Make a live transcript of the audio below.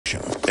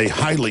a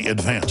highly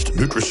advanced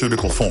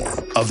nutraceutical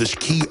form of this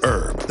key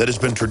herb that has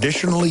been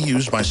traditionally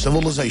used by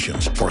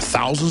civilizations for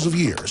thousands of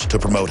years to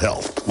promote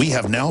health. We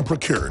have now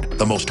procured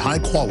the most high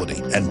quality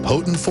and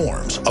potent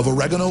forms of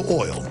oregano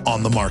oil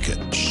on the market,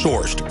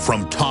 sourced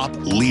from top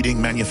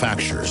leading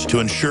manufacturers to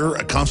ensure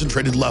a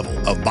concentrated level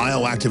of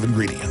bioactive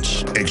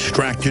ingredients,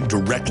 extracted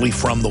directly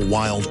from the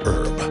wild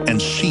herb and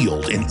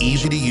sealed in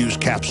easy-to-use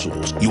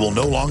capsules. You will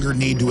no longer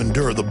need to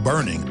endure the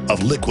burning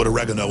of liquid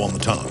oregano on the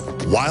tongue.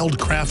 Wild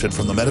crafted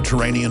from the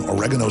Mediterranean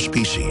oregano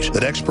species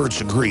that experts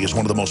agree is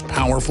one of the most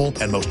powerful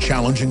and most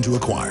challenging to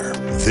acquire.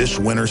 This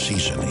winter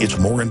season, it's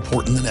more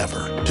important than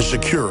ever to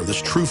secure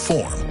this true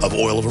form of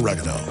oil of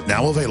oregano.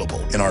 Now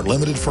available in our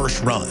limited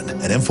first run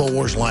at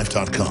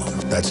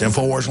InfoWarsLife.com. That's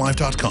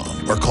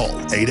InfoWarsLife.com or call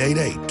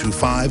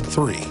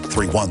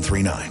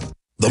 888-253-3139.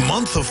 The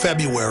month of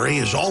February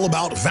is all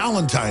about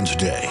Valentine's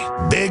Day.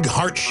 Big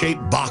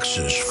heart-shaped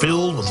boxes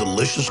filled with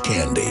delicious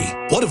candy.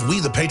 What if we,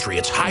 the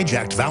Patriots,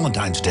 hijacked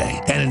Valentine's Day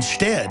and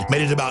instead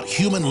made it about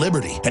human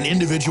liberty and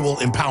individual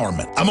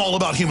empowerment? I'm all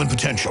about human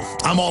potential.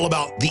 I'm all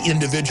about the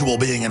individual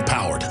being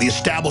empowered. The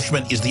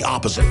establishment is the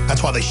opposite.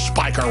 That's why they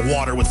spike our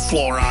water with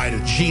fluoride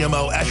and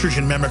GMO,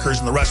 estrogen mimickers,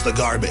 and the rest of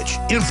the garbage.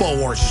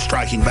 InfoWars is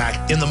striking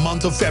back in the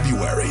month of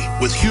February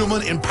with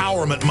Human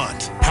Empowerment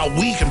Month. How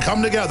we can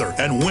come together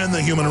and win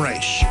the human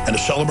race. And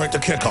to celebrate the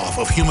kickoff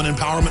of Human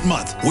Empowerment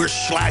Month, we're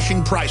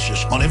slashing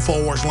prices on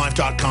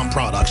InfoWarsLife.com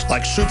products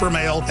like Super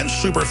Male and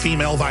Super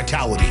Female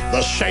Vitality.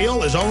 The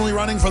sale is only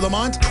running for the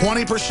month,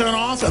 20%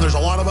 off, and there's a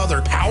lot of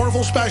other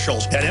powerful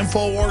specials at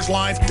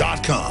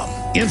InfoWarsLife.com.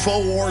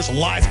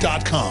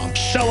 InfoWarsLife.com,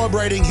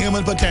 celebrating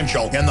human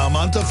potential in the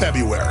month of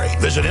February.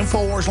 Visit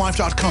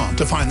InfoWarsLife.com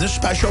to find this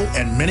special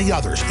and many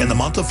others in the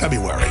month of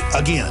February.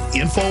 Again,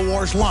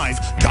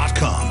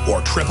 InfoWarsLife.com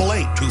or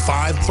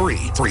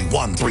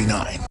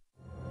 888-253-3139.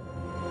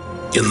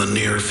 In the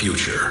near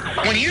future.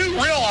 When you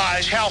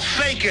realize how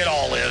fake it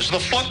all is, the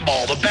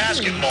football, the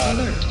basketball.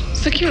 Alert.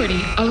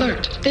 Security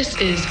alert. This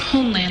is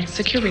Homeland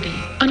Security.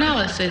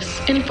 Analysis.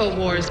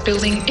 InfoWars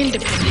building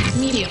independent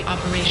media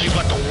operation. You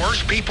let the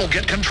worst people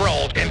get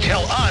control and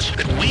tell us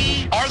that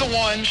we are the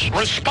ones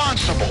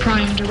responsible.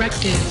 Prime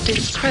directive.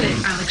 Discredit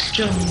Alex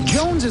Jones.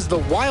 Jones is the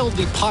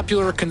wildly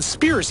popular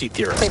conspiracy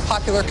theorist. A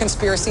popular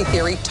conspiracy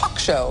theory talk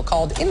show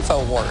called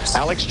InfoWars.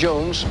 Alex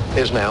Jones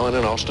is now in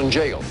an Austin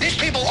jail. These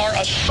people are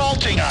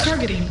assaulting us.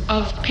 Targeting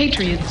of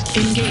Patriots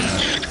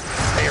engaged.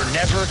 They are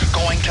never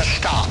going to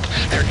stop.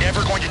 They're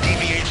never going to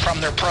deviate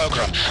from their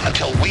program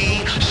until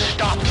we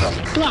stop them.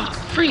 Block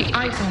free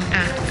iPhone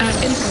app at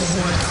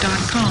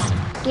Infowars.com.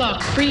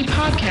 Block free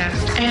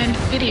podcast and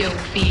video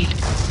feed.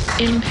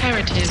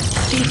 Imperative.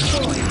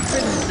 Destroy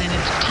Prison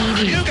Planet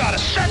TV. You gotta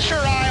set your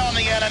eye on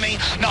the enemy,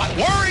 not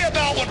worry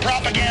about what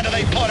propaganda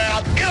they put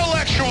out.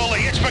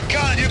 Intellectually, it's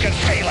begun. You can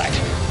feel it.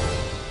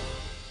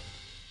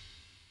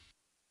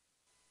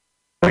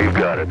 You've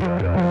got it.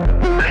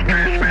 This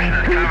transmission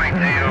is coming to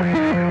you.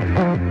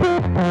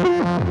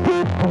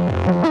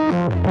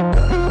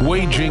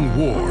 Waging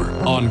war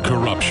on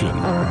corruption.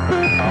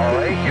 All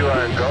right, you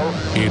are go.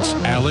 It's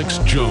Alex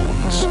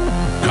Jones,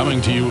 coming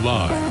to you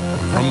live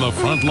from the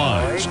front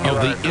lines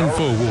of the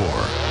Info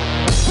War.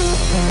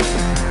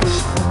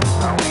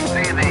 Now we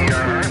see the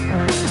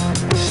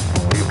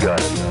You've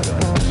got it.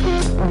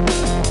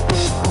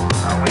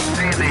 Now we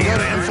see the Go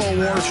to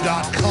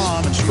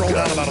InfoWars.com and scroll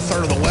down about a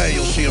third of the way.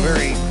 You'll see a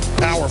very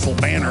powerful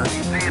banner.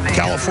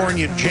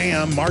 California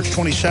Jam, March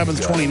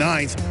 27th,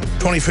 29th,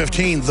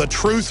 2015. The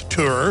Truth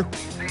Tour.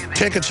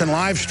 Tickets and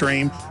live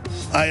stream.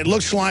 It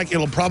looks like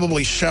it'll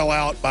probably sell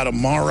out by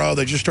tomorrow.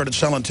 They just started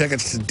selling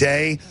tickets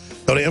today.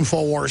 Go to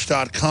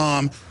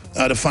Infowars.com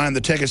to find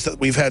the tickets that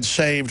we've had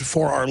saved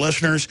for our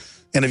listeners.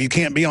 And if you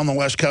can't be on the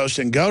West Coast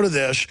and go to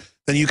this,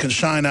 then you can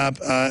sign up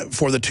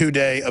for the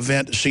two-day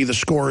event to see the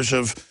scores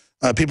of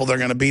people that are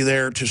going to be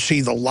there to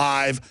see the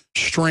live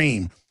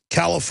stream.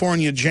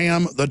 California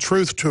Jam, The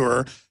Truth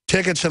Tour,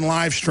 tickets and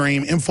live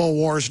stream,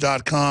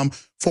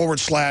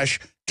 Infowars.com/CalJam,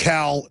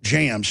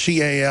 CALJAM,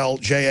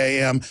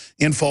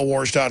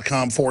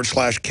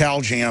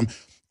 Infowars.com/CalJam.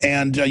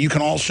 And you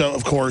can also,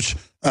 of course,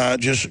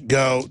 just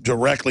go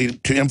directly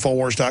to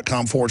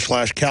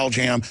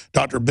Infowars.com/CalJam.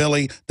 Dr.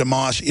 Billy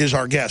DeMoss is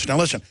our guest. Now,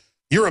 listen,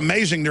 you're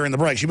amazing during the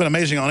breaks. You've been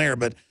amazing on air,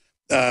 but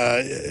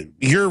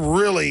you're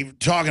really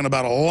talking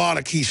about a lot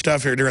of key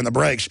stuff here during the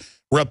breaks.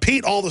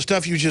 Repeat all the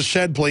stuff you just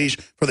said, please,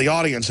 for the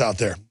audience out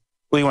there.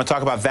 Well, you want to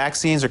talk about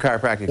vaccines or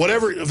chiropractic?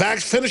 Whatever.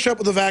 Finish up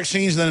with the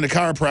vaccines, then into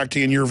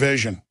chiropractic in your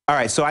vision. All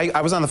right, so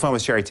I was on the phone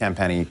with Sherry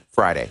Tenpenny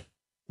Friday.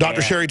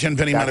 Dr. Sherry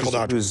Tenpenny, medical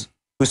doctor.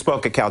 Who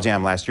spoke at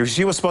CalJam last year.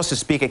 She was supposed to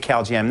speak at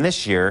CalJam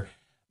this year,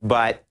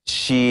 but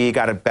she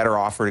got a better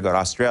offer to go to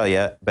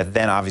Australia, but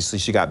then obviously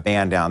she got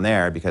banned down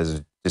there because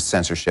of just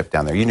censorship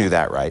down there. You knew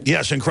that, right?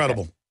 Yes,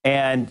 incredible.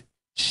 And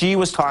she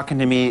was talking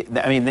to me.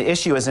 I mean, the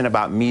issue isn't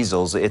about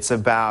measles. It's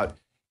about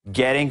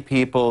getting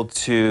people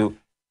to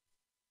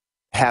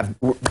have,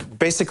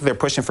 basically they're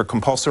pushing for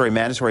compulsory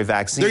mandatory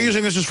vaccines. They're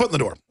using this as foot in the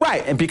door.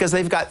 Right, and because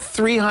they've got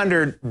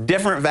 300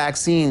 different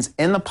vaccines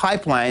in the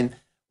pipeline,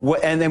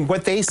 And then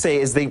what they say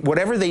is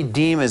whatever they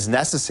deem is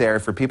necessary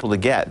for people to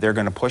get, they're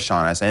going to push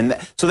on us. And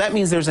so that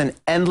means there's an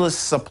endless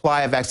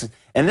supply of vaccines.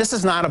 And this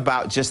is not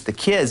about just the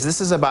kids. This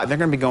is about, they're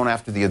going to be going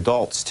after the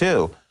adults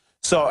too.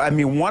 So, I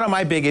mean, one of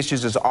my big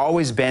issues has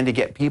always been to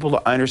get people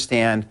to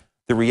understand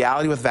the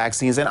reality with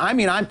vaccines. And I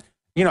mean,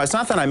 you know, it's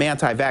not that I'm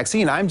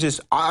anti-vaccine.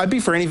 I'd be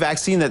for any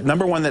vaccine that,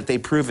 number one, that they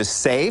prove is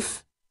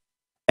safe.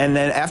 And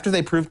then after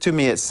they prove to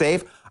me it's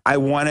safe, I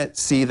want to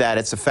see that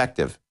it's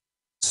effective.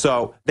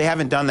 So they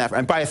haven't done that,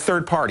 and by a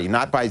third party,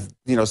 not by,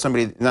 you know,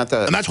 somebody, not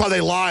the. And that's why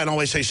they lie and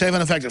always say safe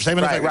and effective, safe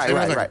and effective, safe and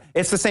effective. Right.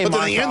 It's the same. But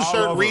then the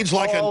insert reads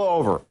like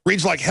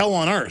reads like hell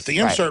on earth. The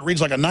insert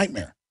reads like a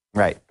nightmare.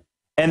 Right.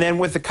 And then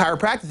with the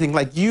chiropractic thing,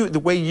 like the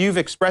way you've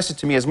expressed it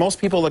to me is most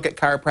people look at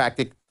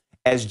chiropractic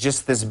as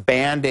just this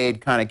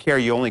Band-Aid kind of care.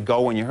 You only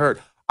go when you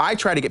hurt. I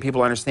try to get people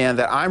to understand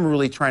that I'm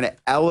really trying to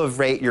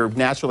elevate your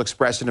natural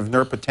expression of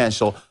nerve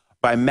potential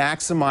by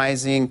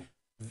maximizing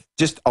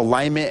just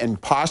alignment and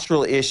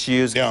postural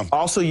issues,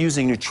 also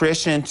using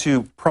nutrition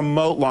to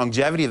promote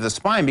longevity of the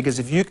spine, because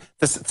if you,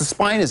 the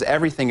spine is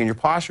everything and your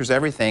posture is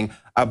everything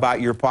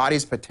about your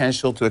body's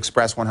potential to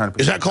express 100%.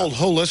 Is that called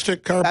holistic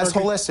chiropractic? That's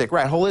holistic,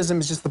 right. Holism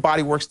is just the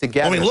body works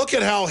together. I mean, look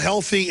at how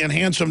healthy and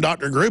handsome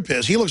Dr. Group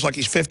is. He looks like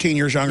he's 15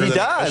 years younger than he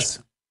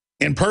does.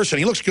 In person,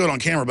 he looks good on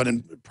camera, but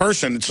in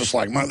person, it's just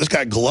like, this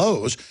guy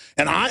glows.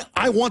 And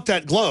I want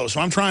that glow,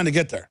 so I'm trying to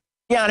get there.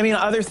 Yeah, I mean,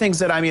 other things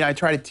that I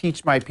try to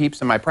teach my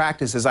peeps in my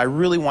practice is I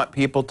really want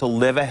people to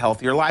live a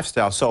healthier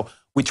lifestyle. So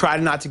we try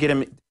not to get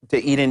them to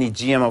eat any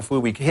GMO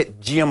food. We hit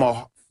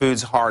GMO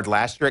foods hard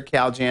last year at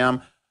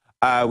CalJam.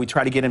 We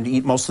try to get them to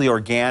eat mostly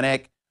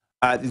organic.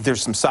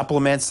 There's some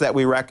supplements that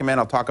we recommend.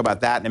 I'll talk about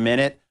that in a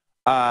minute.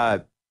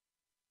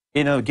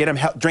 You know, get them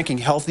drinking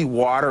healthy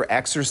water,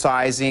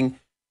 exercising,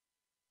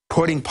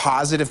 putting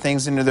positive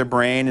things into their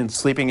brain, and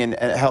sleeping in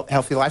a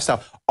healthy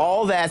lifestyle.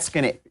 All that's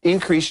going to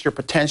increase your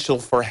potential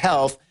for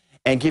health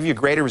and give you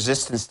greater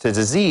resistance to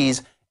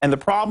disease. And the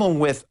problem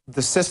with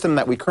the system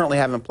that we currently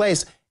have in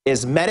place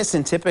is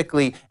medicine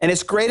typically, and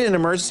it's great in an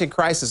emergency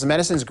crisis.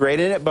 Medicine's great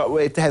in it, but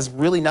it has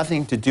really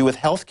nothing to do with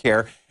health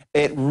care.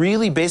 It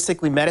really,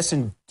 basically,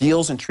 medicine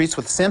deals and treats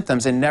with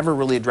symptoms and never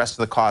really addresses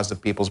the cause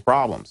of people's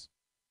problems.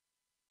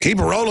 Keep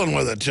rolling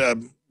with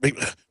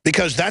it,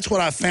 because that's what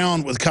I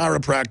found with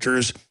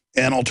chiropractors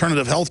and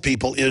alternative health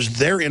people is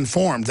they're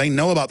informed. They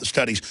know about the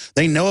studies.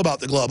 They know about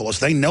the globalists.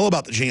 They know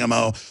about the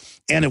GMO.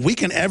 And if we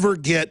can ever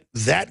get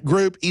that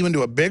group even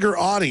to a bigger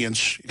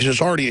audience, because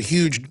it's already a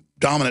huge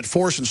dominant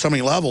force in so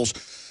many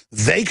levels,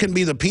 they can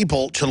be the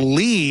people to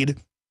lead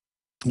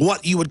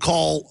what you would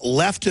call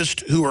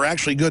leftists who are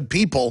actually good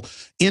people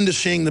into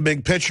seeing the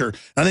big picture. And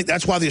I think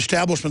that's why the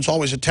establishment's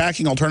always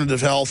attacking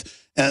alternative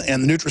health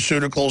and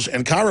nutraceuticals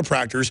and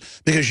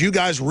chiropractors, because you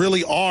guys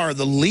really are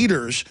the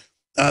leaders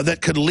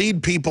that could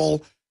lead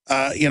people,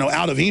 you know,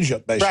 out of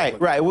Egypt, basically.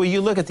 Right. Well,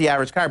 you look at the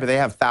average chiropractor; they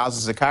have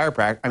thousands of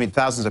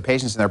thousands of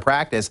patients in their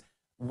practice.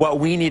 What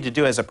we need to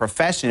do as a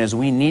profession is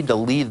we need to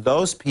lead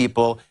those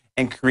people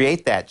and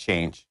create that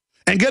change.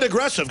 And get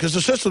aggressive, because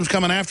the system's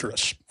coming after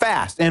us.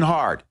 Fast and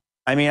hard.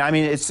 I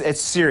mean,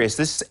 it's serious.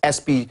 This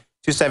SB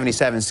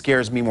 277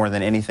 scares me more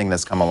than anything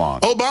that's come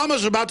along.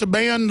 Obama's about to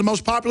ban the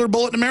most popular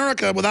bullet in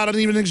America without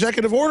even an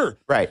executive order.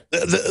 Right.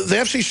 The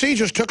FCC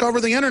just took over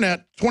the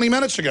internet 20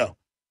 minutes ago.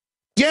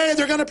 Yeah,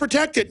 they're going to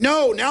protect it.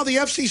 No, now the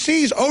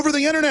FCC's over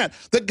the internet.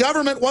 The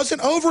government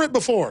wasn't over it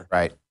before.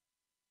 Right.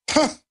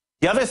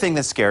 The other thing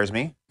that scares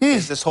me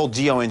is this whole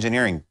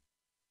geoengineering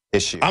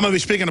issue. I'm going to be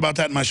speaking about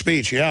that in my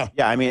speech, yeah.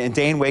 Yeah, I mean, and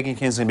Dane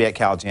Wagenkin's going to be at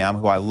CalJam,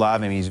 who I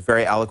love. I mean, he's a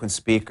very eloquent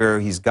speaker.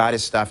 He's got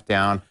his stuff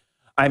down.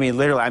 I mean,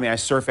 literally, I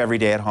surf every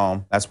day at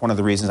home. That's one of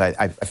the reasons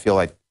I feel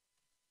like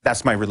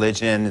that's my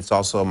religion. It's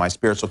also my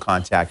spiritual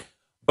contact.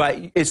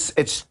 But it's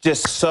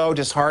just so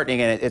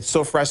disheartening, and it's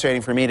so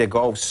frustrating for me to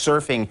go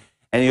surfing,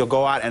 and you'll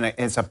go out, and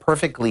it's a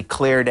perfectly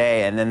clear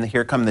day, and then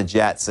here come the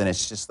jets, and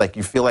it's just like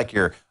you feel like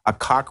you're a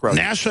cockroach.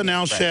 NASA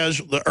now says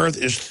the Earth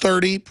is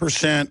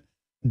 30%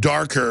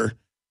 darker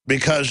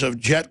because of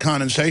jet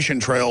condensation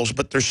trails,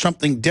 but there's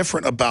something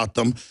different about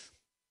them.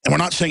 And we're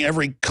not saying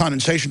every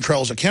condensation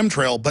trail is a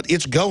chemtrail, but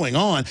it's going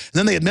on. And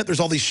then they admit there's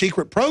all these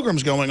secret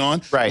programs going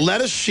on. Right.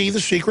 Let us see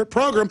the secret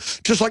program,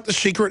 just like the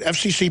secret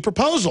FCC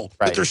proposal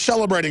that they're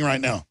celebrating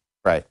right now.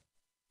 Right.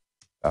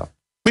 Oh.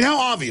 I mean, how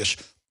obvious?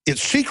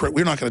 It's secret.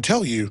 We're not going to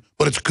tell you,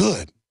 but it's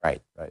good.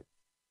 Right.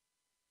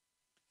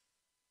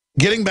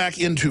 Getting back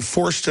into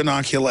forced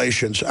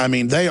inoculations, I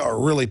mean, they are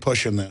really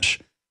pushing this.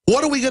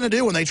 What are we going to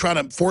do when they try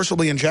to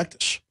forcibly inject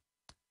us?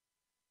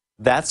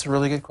 That's a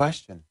really good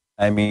question.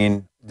 I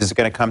mean, is it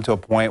going to come to a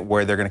point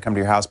where they're going to come to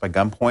your house by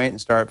gunpoint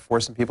and start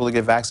forcing people to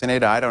get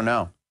vaccinated? I don't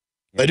know.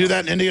 They do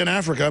that in India and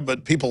Africa,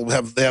 but people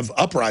have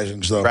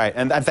uprisings, though. Right,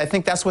 and I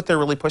think that's what they're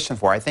really pushing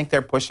for. I think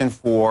they're pushing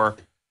for,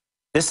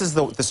 this is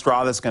the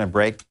straw that's going to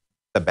break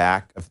the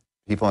back of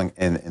people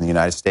in the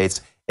United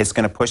States. It's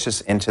going to push us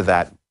into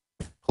that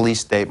police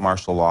state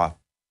martial law,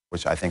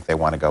 which I think they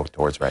want to go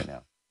towards right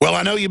now. Well,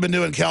 I know you've been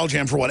doing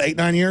CalJam for, what, 8,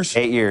 9 years?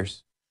 8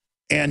 years.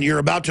 And you're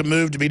about to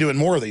move to be doing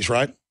more of these,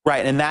 right?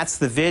 Right, and that's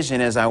the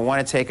vision, is I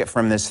want to take it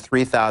from this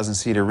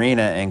 3,000-seat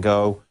arena and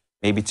go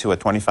maybe to a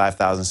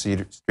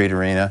 25,000-seat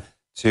arena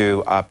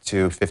to up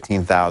to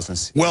 15,000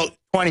 seats. Well,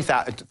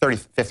 20,000, 30,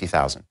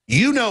 50,000.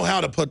 You know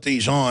how to put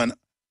these on.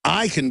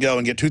 I can go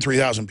and get 2,000 to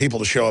 3,000 people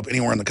to show up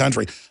anywhere in the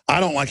country. I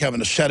don't like having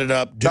to set it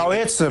up.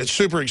 It's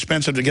super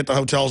expensive to get the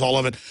hotels, all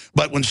of it.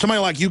 But when somebody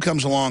like you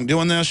comes along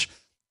doing this,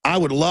 I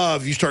would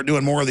love you start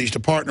doing more of these to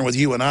partner with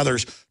you and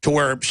others to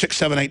where 6,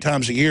 7, 8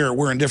 times a year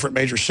we're in different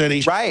major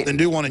cities. Right. Then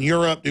do one in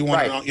Europe, do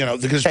one, in,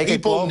 because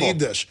people need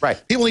this.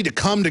 Right. People need to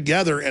come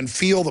together and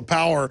feel the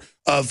power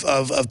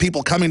of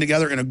people coming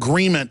together in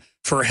agreement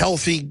for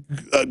healthy,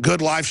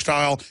 good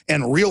lifestyle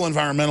and real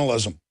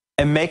environmentalism.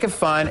 And make it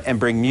fun and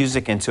bring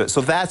music into it.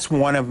 So that's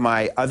one of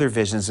my other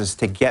visions, is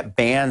to get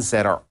bands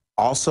that are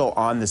also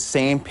on the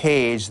same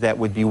page that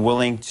would be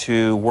willing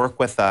to work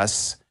with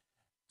us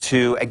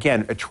to,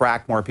 again,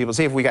 attract more people.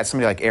 Say if we got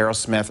somebody like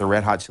Aerosmith or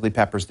Red Hot Chili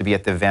Peppers to be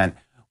at the event,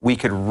 we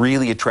could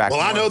really attract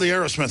more. I know the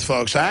Aerosmith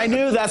folks. I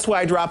knew, that's why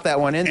I dropped that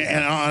one in there.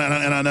 And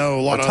I know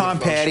a lot of Tom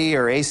Petty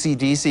or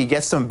AC/DC,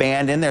 get some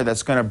band in there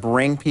that's going to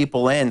bring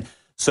people in,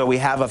 so we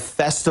have a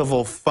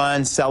festival,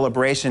 fun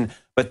celebration.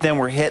 But then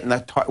we're hitting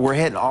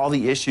all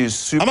the issues.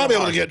 Super I might be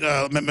able to get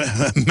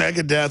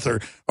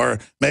Megadeth or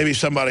maybe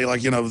somebody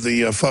like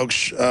the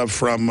folks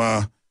from.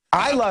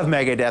 I love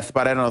Megadeth,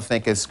 but I don't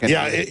think it's going to.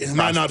 Yeah, it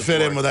might not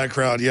fit in with that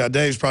crowd. Yeah,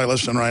 Dave's probably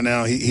listening right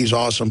now. He's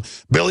awesome.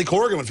 Billy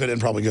Corgan would fit in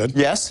probably good.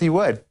 Yes, he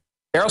would.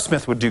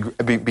 Aerosmith would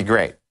be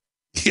great.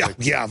 Yeah.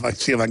 If I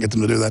see if I can get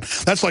them to do that.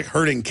 That's like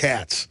herding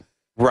cats.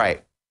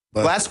 Right.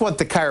 Well, that's what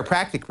the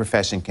chiropractic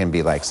profession can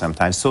be like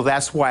sometimes. So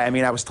that's why,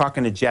 I was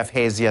talking to Jeff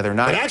Hayes the other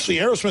night. But actually,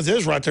 Aerosmith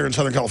is right there in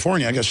Southern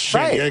California, I guess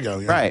San Diego.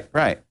 Yeah.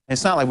 Right.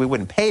 It's not like we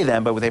wouldn't pay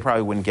them, but they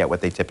probably wouldn't get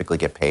what they typically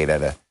get paid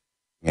at a,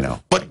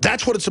 But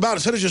that's what it's about.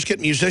 Instead of just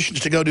getting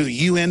musicians to go do the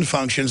UN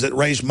functions that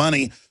raise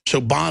money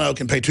so Bono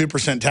can pay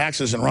 2%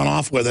 taxes and run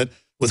off with it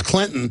with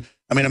Clinton,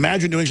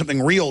 imagine doing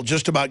something real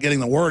just about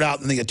getting the word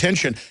out and the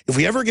attention. If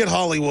we ever get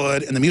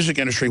Hollywood and the music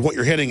industry, what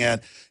you're hitting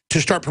at, to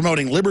start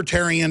promoting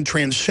libertarian,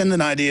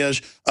 transcendent ideas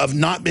of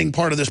not being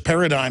part of this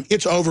paradigm,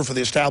 it's over for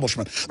the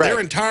establishment. Right. Their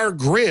entire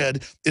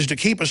grid is to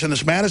keep us in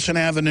this Madison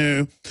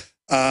Avenue,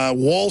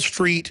 Wall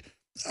Street,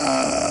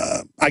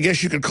 I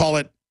guess you could call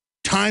it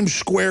Times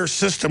Square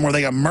system, where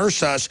they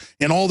immerse us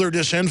in all their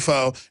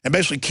disinfo and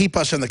basically keep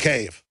us in the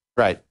cave.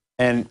 Right.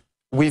 And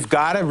we've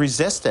got to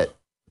resist it.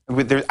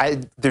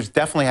 There's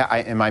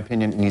definitely, in my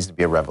opinion, it needs to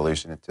be a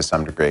revolution to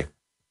some degree.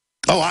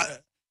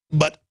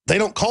 But they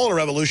don't call it a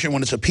revolution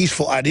when it's a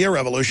peaceful idea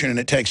revolution and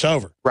it takes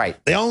over. Right.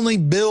 They only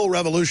bill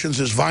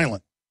revolutions as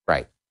violent.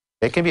 Right.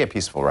 It can be a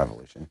peaceful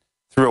revolution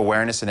through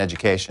awareness and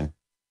education.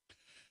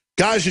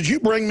 Guys, did you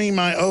bring me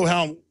my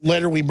how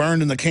later we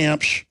burned in the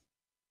camps?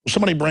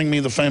 Somebody bring me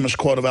the famous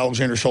quote of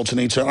Alexander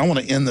Solzhenitsyn. I want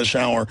to end this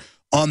hour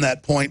on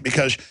that point,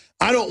 because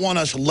I don't want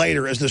us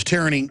later, as this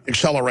tyranny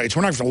accelerates,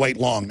 we're not going to wait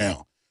long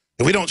now.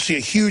 If we don't see a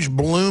huge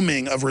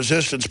blooming of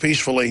resistance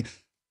peacefully,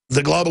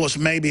 the globalists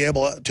may be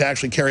able to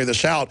actually carry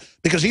this out,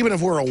 because even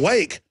if we're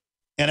awake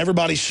and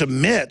everybody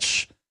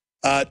submits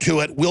to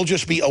it, we'll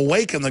just be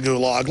awake in the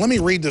gulag. Let me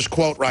read this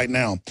quote right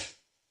now.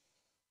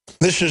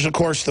 This is, of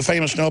course, the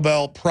famous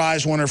Nobel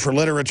Prize winner for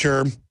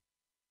literature,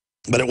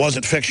 but it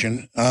wasn't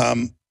fiction.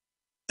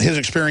 His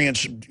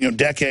experience,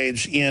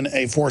 decades in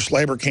a forced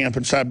labor camp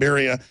in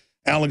Siberia,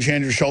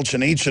 Alexander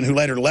Solzhenitsyn, who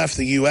later left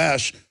the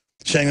U.S.,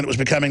 saying that it was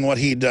becoming what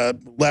he'd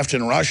left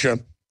in Russia.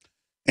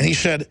 And he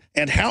said,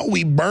 and how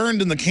we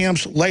burned in the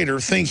camps later,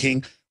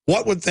 thinking,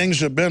 what would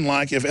things have been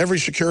like if every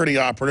security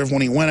operative,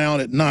 when he went out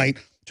at night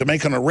to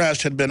make an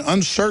arrest, had been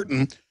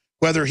uncertain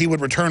whether he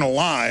would return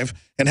alive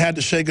and had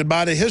to say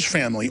goodbye to his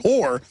family,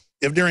 or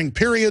if during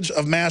periods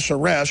of mass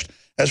arrest,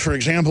 as for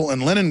example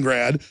in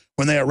Leningrad,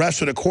 when they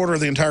arrested a quarter of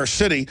the entire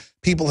city,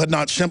 people had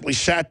not simply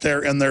sat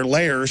there in their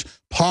lairs,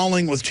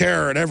 palling with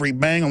terror at every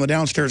bang on the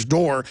downstairs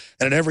door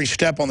and at every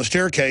step on the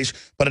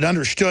staircase, but had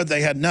understood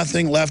they had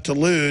nothing left to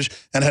lose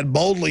and had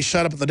boldly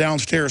set up in the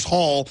downstairs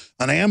hall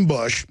an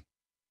ambush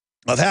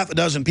of half a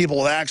dozen people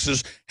with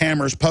axes,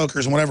 hammers,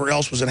 pokers, and whatever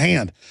else was at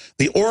hand.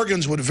 The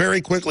organs would very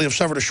quickly have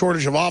suffered a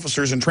shortage of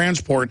officers and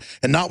transport,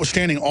 and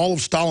notwithstanding all of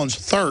Stalin's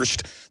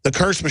thirst, the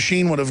cursed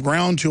machine would have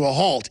ground to a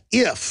halt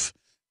if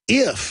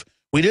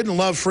we didn't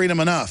love freedom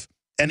enough.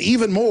 And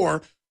even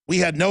more, we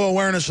had no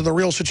awareness of the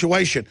real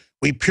situation.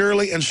 We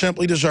purely and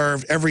simply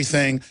deserved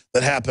everything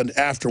that happened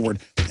afterward.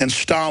 And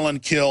Stalin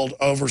killed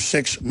over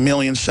 6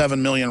 million, 7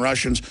 million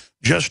Russians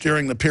just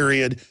during the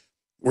period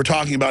we're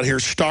talking about here,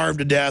 starved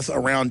to death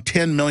around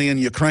 10 million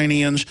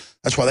Ukrainians.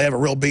 That's why they have a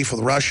real beef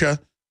with Russia.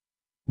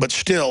 But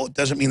still, it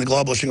doesn't mean the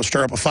globalists are going to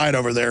stir up a fight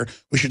over there.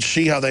 We should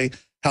see how they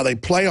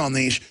play on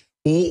these.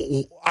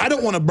 I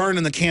don't want to burn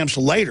in the camps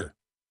later,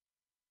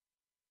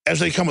 as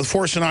they come with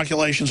forced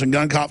inoculations and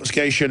gun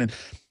confiscation, and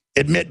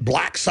admit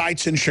black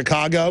sites in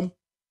Chicago.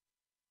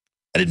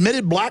 An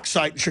admitted black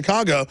site in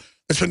Chicago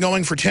that's been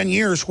going for 10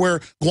 years, where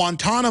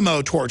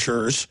Guantanamo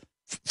torturers,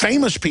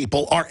 famous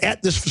people, are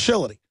at this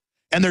facility.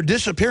 and they're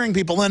disappearing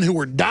people in who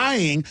were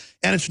dying,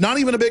 and it's not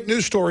even a big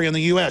news story in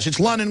the U.S. It's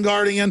London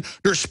Guardian,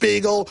 Der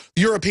Spiegel.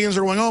 The Europeans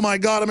are going, oh, my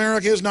God,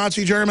 America is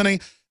Nazi Germany.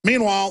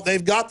 Meanwhile,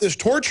 they've got this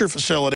torture facility.